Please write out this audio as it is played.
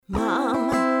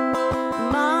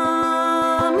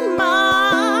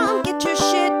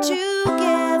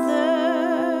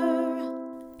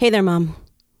Hey there, Mom.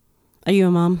 Are you a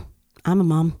mom? I'm a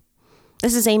mom.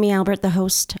 This is Amy Albert, the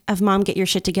host of Mom Get Your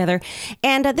Shit Together.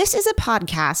 And this is a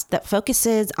podcast that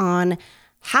focuses on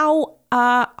how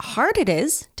hard it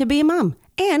is to be a mom.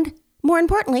 And more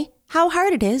importantly, how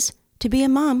hard it is to be a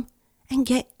mom and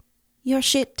get your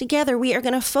shit together. We are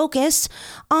going to focus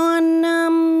on,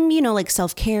 like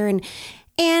self-care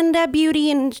and beauty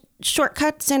and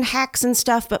shortcuts and hacks and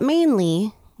stuff. But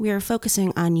mainly, we are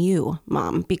focusing on you,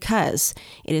 Mom, because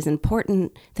it is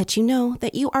important that you know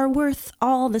that you are worth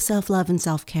all the self-love and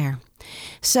self-care.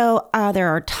 So there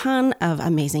are a ton of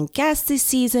amazing guests this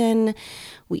season.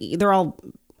 They're all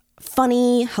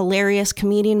funny, hilarious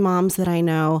comedian moms that I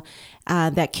know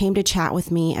that came to chat with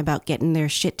me about getting their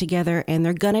shit together, and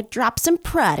they're going to drop some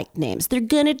product names. They're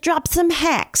going to drop some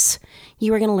hacks.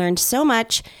 You are going to learn so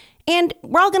much, and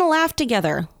we're all going to laugh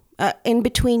together. In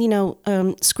between,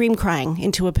 scream crying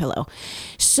into a pillow.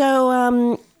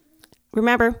 So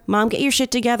remember, Mom, get your shit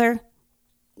together.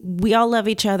 We all love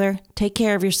each other. Take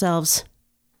care of yourselves.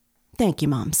 Thank you,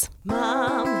 moms.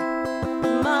 Mom,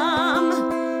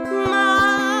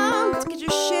 let's get your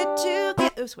shit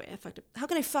together. Oh, wait, I fucked up. How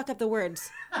can I fuck up the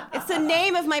words? It's the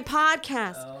name of my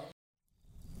podcast.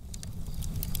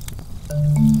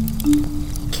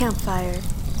 Campfire.